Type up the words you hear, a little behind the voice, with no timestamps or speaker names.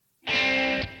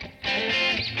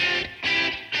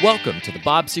Welcome to the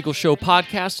Bob Siegel Show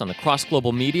podcast on the Cross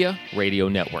Global Media Radio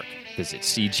Network. Visit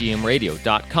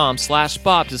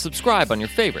cgmradio.com/Bob to subscribe on your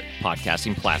favorite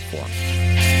podcasting platform.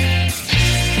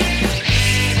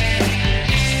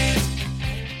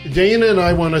 Dana and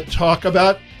I want to talk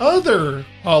about other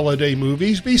holiday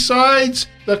movies besides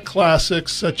the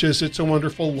classics such as It's a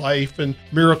Wonderful Life and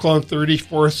Miracle on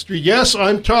 34th Street. Yes,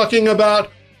 I'm talking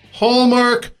about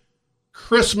Hallmark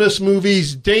Christmas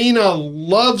movies. Dana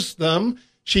loves them.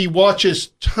 She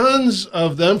watches tons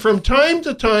of them. From time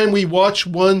to time, we watch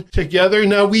one together.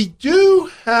 Now, we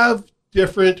do have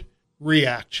different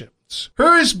reactions.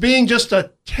 Hers being just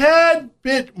a tad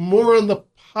bit more on the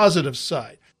positive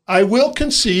side. I will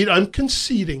concede, I'm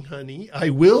conceding, honey,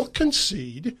 I will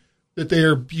concede that they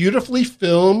are beautifully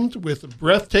filmed with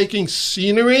breathtaking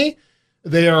scenery.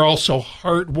 They are also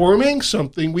heartwarming,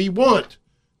 something we want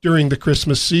during the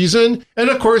Christmas season. And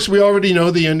of course, we already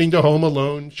know the ending to Home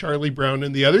Alone, Charlie Brown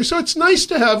and the others. So it's nice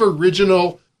to have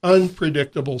original,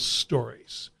 unpredictable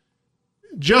stories.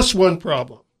 Just one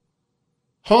problem.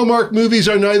 Hallmark movies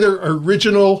are neither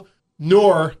original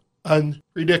nor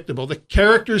unpredictable. The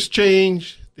characters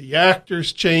change, the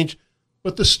actors change,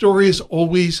 but the story is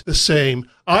always the same.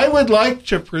 I would like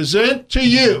to present to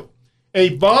you a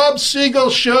Bob Siegel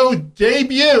Show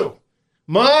debut.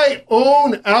 My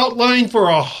own outline for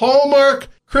a Hallmark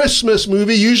Christmas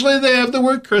movie. Usually they have the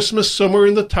word Christmas somewhere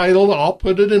in the title. I'll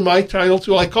put it in my title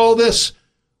too. I call this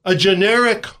a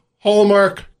generic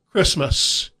Hallmark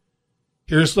Christmas.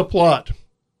 Here's the plot.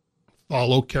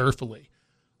 Follow carefully.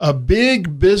 A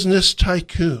big business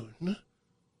tycoon,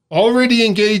 already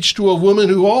engaged to a woman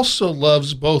who also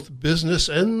loves both business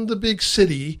and the big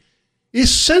city,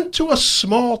 is sent to a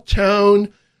small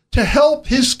town to help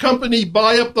his company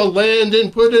buy up the land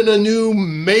and put in a new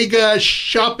mega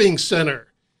shopping center.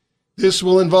 This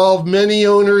will involve many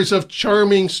owners of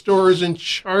charming stores and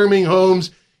charming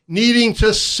homes needing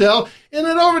to sell. And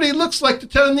it already looks like the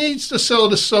town needs to sell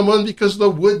to someone because the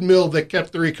wood mill that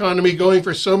kept their economy going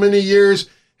for so many years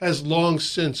has long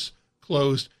since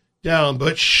closed down.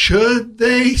 But should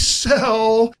they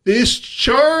sell this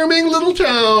charming little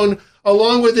town,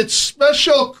 along with its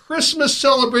special Christmas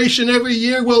celebration every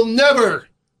year, will never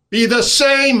be the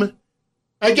same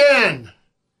again?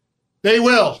 They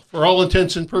will, for all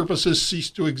intents and purposes,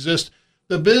 cease to exist.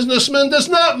 The businessman does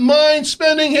not mind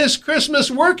spending his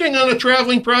Christmas working on a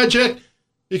traveling project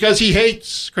because he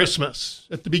hates Christmas.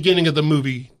 At the beginning of the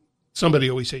movie,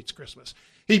 somebody always hates Christmas.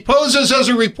 He poses as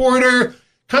a reporter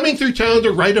coming through town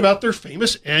to write about their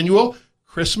famous annual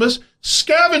Christmas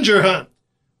scavenger hunt.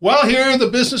 While here, the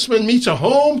businessman meets a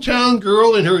hometown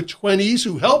girl in her 20s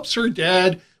who helps her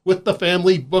dad with the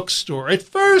family bookstore. At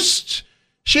first,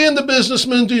 she and the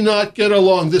businessman do not get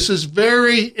along. This is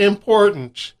very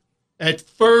important. At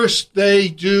first, they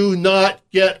do not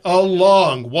get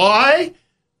along. Why?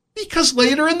 Because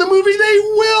later in the movie, they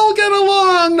will get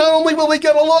along. Not only will they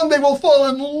get along, they will fall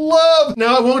in love.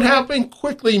 Now, it won't happen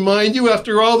quickly, mind you.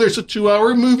 After all, there's a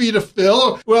 2-hour movie to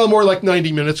fill. Well, more like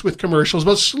 90 minutes with commercials.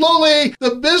 But slowly,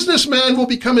 the businessman will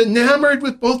become enamored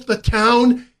with both the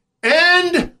town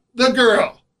and the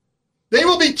girl. They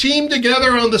will be teamed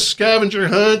together on the scavenger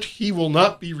hunt. He will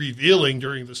not be revealing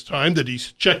during this time that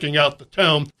he's checking out the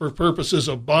town for purposes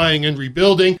of buying and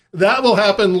rebuilding. That will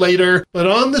happen later. But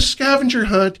on the scavenger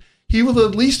hunt, he will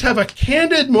at least have a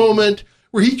candid moment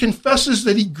where he confesses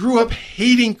that he grew up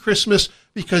hating Christmas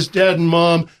because Dad and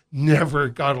Mom never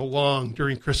got along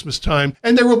during Christmas time.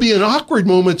 And there will be an awkward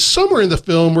moment somewhere in the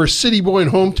film where city boy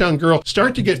and hometown girl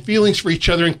start to get feelings for each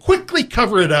other and quickly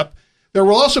cover it up. There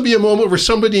will also be a moment where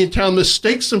somebody in town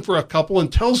mistakes them for a couple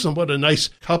and tells them what a nice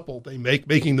couple they make,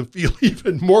 making them feel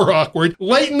even more awkward.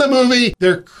 Late in the movie,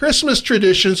 their Christmas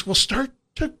traditions will start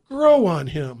to grow on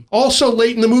him. Also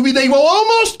late in the movie, they will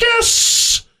almost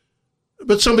kiss,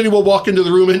 but somebody will walk into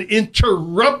the room and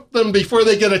interrupt them before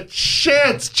they get a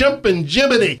chance. Jumpin'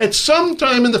 Jiminy. At some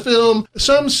time in the film,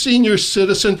 some senior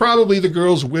citizen, probably the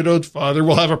girl's widowed father,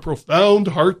 will have a profound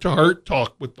heart-to-heart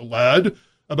talk with the lad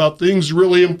about things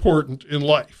really important in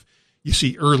life. You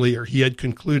see, earlier he had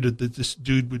concluded that this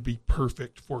dude would be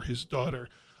perfect for his daughter.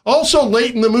 Also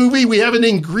late in the movie, we have an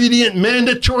ingredient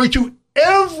mandatory to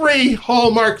every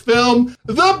Hallmark film,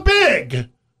 the big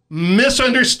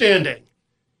misunderstanding.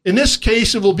 In this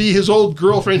case, it will be his old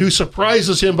girlfriend who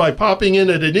surprises him by popping in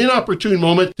at an inopportune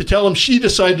moment to tell him she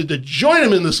decided to join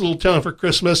him in this little town for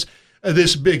Christmas.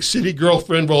 This big city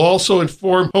girlfriend will also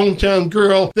inform hometown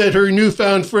girl that her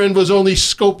newfound friend was only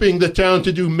scoping the town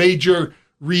to do major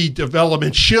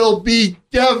redevelopment. She'll be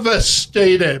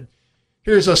devastated.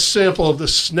 Here's a sample of the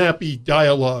snappy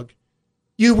dialogue.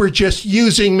 You were just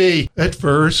using me. At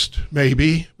first,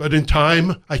 maybe, but in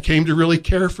time, I came to really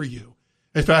care for you.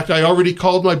 In fact, I already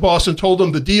called my boss and told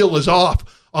him the deal is off.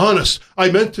 Honest,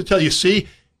 I meant to tell you, see,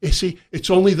 it's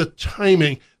only the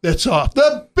timing that's off.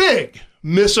 The big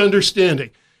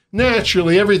misunderstanding.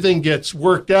 Naturally, everything gets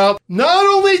worked out. Not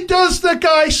only does the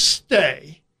guy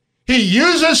stay, he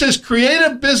uses his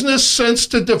creative business sense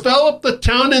to develop the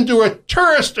town into a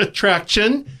tourist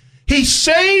attraction. He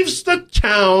saves the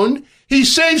town. He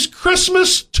saves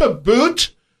Christmas to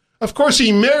boot. Of course,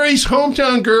 he marries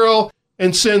hometown girl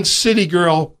and sends city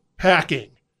girl packing.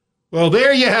 Well,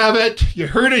 there you have it. You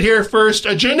heard it here first.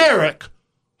 A generic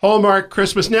Hallmark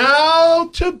Christmas. Now,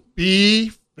 to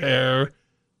be fair,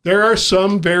 there are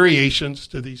some variations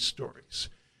to these stories.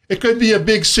 It could be a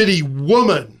big city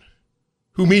woman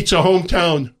who meets a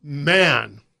hometown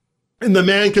man, and the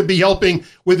man could be helping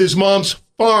with his mom's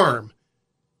farm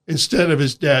instead of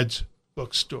his dad's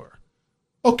bookstore.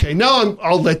 Okay, now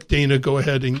I'll let Dana go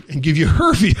ahead and give you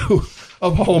her view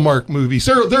of Hallmark movies.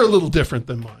 They're a little different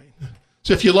than mine.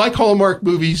 So if you like Hallmark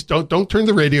movies, don't turn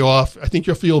the radio off. I think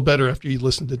you'll feel better after you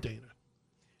listen to Dana.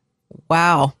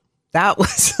 Wow, that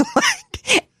was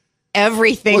like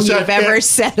everything you've ever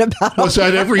said about. Was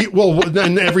that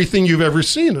everything you've ever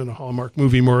seen in a Hallmark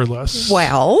movie, more or less?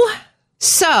 Well,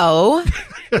 so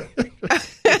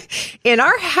in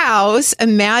our house,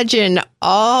 imagine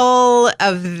all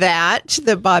of that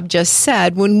Bob just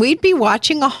said. When we'd be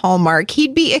watching a Hallmark,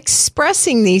 he'd be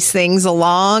expressing these things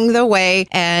along the way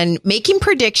and making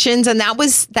predictions, and that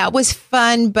was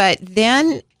fun. But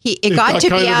then it got to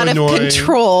be out of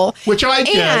control. Which I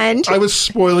get. I was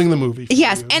spoiling the movie.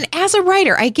 Yes, and as a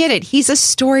writer, I get it. He's a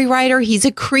story writer. He's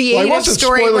a creative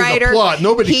story writer. The plot.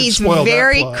 Nobody He's can spoil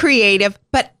very that plot. creative.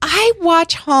 But I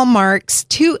watch Hallmarks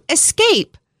to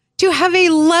escape, to have a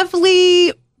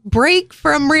lovely break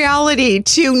from reality,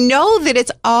 to know that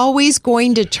it's always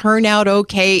going to turn out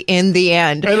okay in the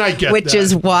end. And I get which that.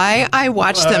 is why I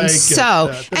watch them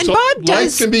so. And Bob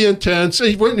does. Life can be intense.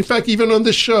 In fact, even on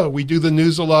this show, we do the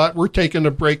news a lot. We're taking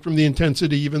a break from the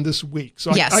intensity even this week.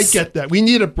 So yes. I get that. We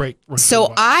need a break.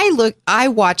 So I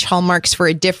watch Hallmarks for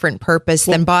a different purpose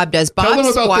than Bob does. Bob's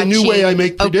tell them about the new way I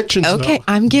make predictions. Okay, now.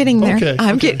 I'm getting there.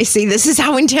 Okay. See, this is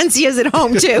how intense he is at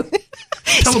home too.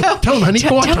 Tell him, honey.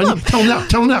 Go on, honey.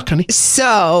 Tell him now, honey.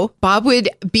 So Bob would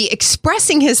be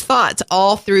expressing his thoughts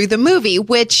all through the movie,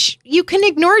 which you can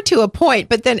ignore to a point.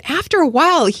 But then after a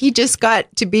while, he just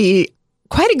got to be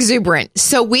quite exuberant.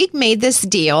 So we made this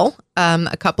deal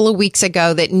a couple of weeks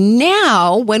ago that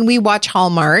now when we watch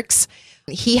Hallmarks,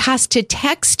 he has to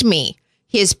text me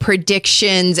his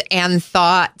predictions and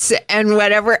thoughts and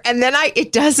whatever. And then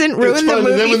it doesn't ruin the movie for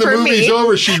me. And then when the movie's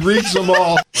over, she reads them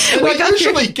all. And I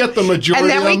usually get the majority of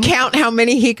them. And then we count how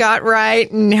many he got right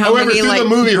and how many. However, through the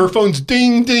movie, her phone's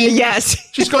ding, ding. Yes.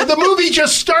 She's going, the movie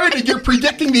just started. You're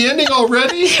predicting the ending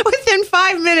already? Within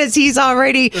 5 minutes, he's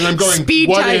already and I'm going, speed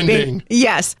what typing. Ending?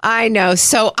 Yes, I know.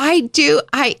 So I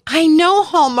know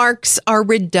Hallmarks are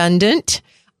redundant.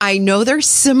 I know they're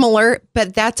similar,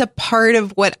 but that's a part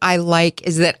of what I like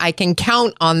is that I can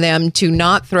count on them to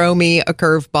not throw me a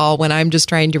curveball when I'm just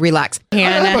trying to relax. I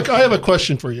have a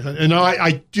question for you. And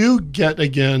I do get,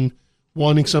 again,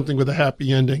 wanting something with a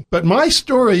happy ending. But my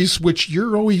stories, which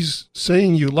you're always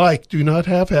saying you like, do not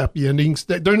have happy endings.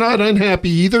 They're not unhappy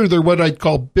either. They're what I'd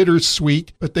call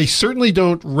bittersweet, but they certainly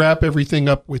don't wrap everything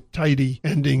up with tidy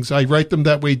endings. I write them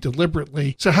that way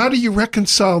deliberately. So how do you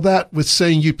reconcile that with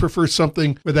saying you prefer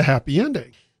something with a happy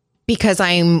ending? Because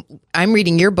I'm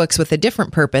reading your books with a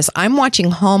different purpose. I'm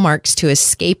watching Hallmarks to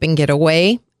escape and get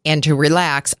away and to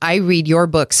relax. I read your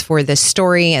books for the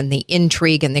story and the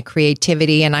intrigue and the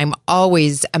creativity, and I'm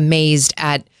always amazed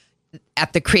at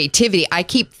the creativity. I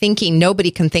keep thinking nobody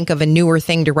can think of a newer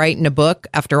thing to write in a book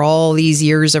after all these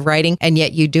years of writing, and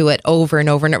yet you do it over and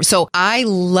over and over. So I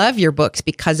love your books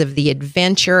because of the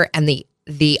adventure and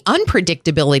the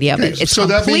unpredictability of it. It's so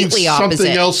completely that means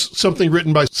opposite. Something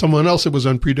written by someone else that was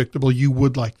unpredictable, you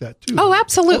would like that too. Oh,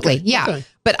 absolutely. Okay. Yeah. Okay.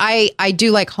 But I do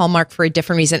like Hallmark for a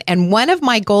different reason. And one of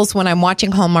my goals when I'm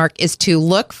watching Hallmark is to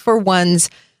look for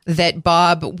ones that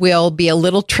Bob will be a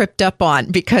little tripped up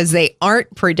on because they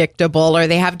aren't predictable or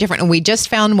they have different. And we just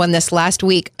found one this last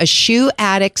week, A Shoe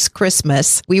Addict's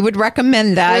Christmas. We would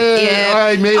recommend that.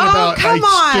 I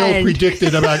still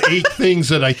predicted about 8 things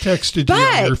that I texted you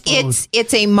on your phone. But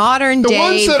it's a modern day version. The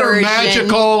ones that version. are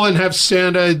magical and have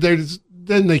Santa,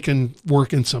 then they can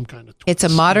work in some kind of twist. It's a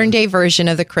modern day version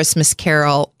of the Christmas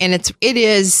Carol. And it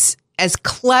is as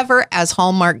clever as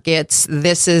Hallmark gets.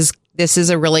 This is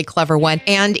a really clever one.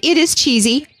 And it is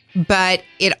cheesy, but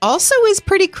it also is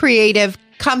pretty creative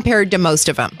compared to most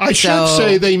of them. I should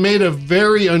say they made a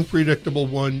very unpredictable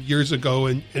one years ago,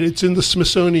 and it's in the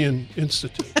Smithsonian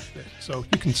Institute. So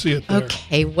you can see it there.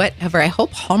 Okay, whatever. I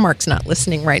hope Hallmark's not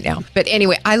listening right now. But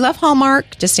anyway, I love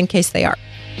Hallmark, just in case they are.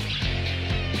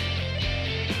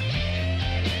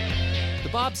 The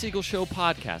Bob Siegel Show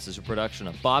podcast is a production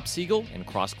of Bob Siegel and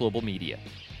Cross Global Media.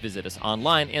 Visit us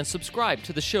online and subscribe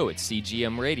to the show at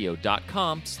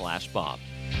cgmradio.com/Bob.